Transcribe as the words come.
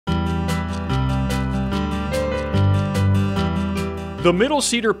The Middle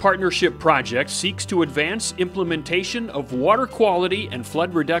Cedar Partnership project seeks to advance implementation of water quality and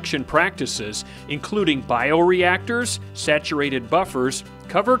flood reduction practices, including bioreactors, saturated buffers,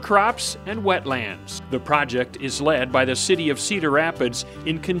 cover crops, and wetlands. The project is led by the City of Cedar Rapids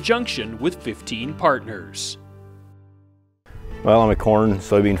in conjunction with 15 partners. Well, I'm a corn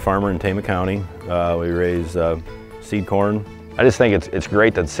soybean farmer in Tama County. We raise seed corn. I just think it's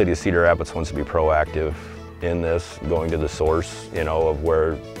great that the City of Cedar Rapids wants to be proactive in this, going to the source, of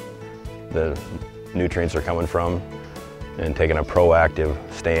where the nutrients are coming from and taking a proactive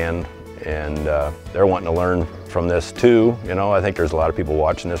stand. And they're wanting to learn from this too. I think there's a lot of people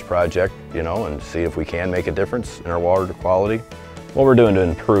watching this project, and see if we can make a difference in our water quality. What we're doing to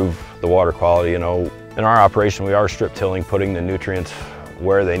improve the water quality, in our operation we are strip tilling, putting the nutrients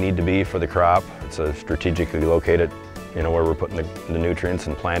where they need to be for the crop. It's a strategically located, where we're putting the nutrients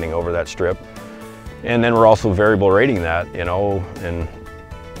and planting over that strip. And then we're also variable rating that, and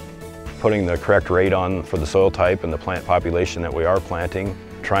putting the correct rate on for the soil type and the plant population that we are planting,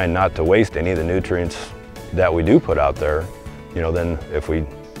 trying not to waste any of the nutrients that we do put out there. Then if we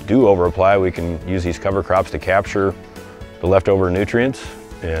do over apply, we can use these cover crops to capture the leftover nutrients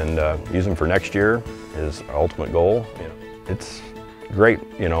and use them for next year is our ultimate goal. It's great,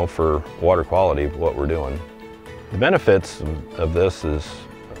 for water quality, what we're doing. The benefits of this is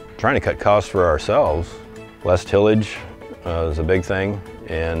trying to cut costs for ourselves. Less tillage is a big thing,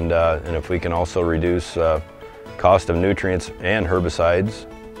 and if we can also reduce cost of nutrients and herbicides,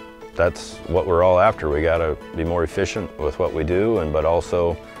 that's what we're all after. We got to be more efficient with what we do, but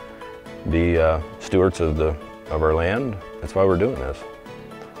also be stewards of our land. That's why we're doing this.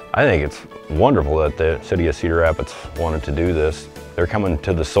 I think it's wonderful that the City of Cedar Rapids wanted to do this. They're coming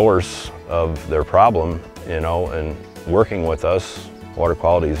to the source of their problem, and working with us. Water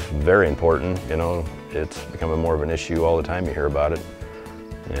quality is very important, it's becoming more of an issue all the time. You hear about it.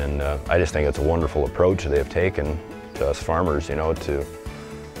 And I just think it's a wonderful approach they've taken to us farmers,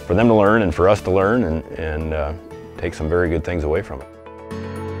 for them to learn and for us to learn and take some very good things away from it.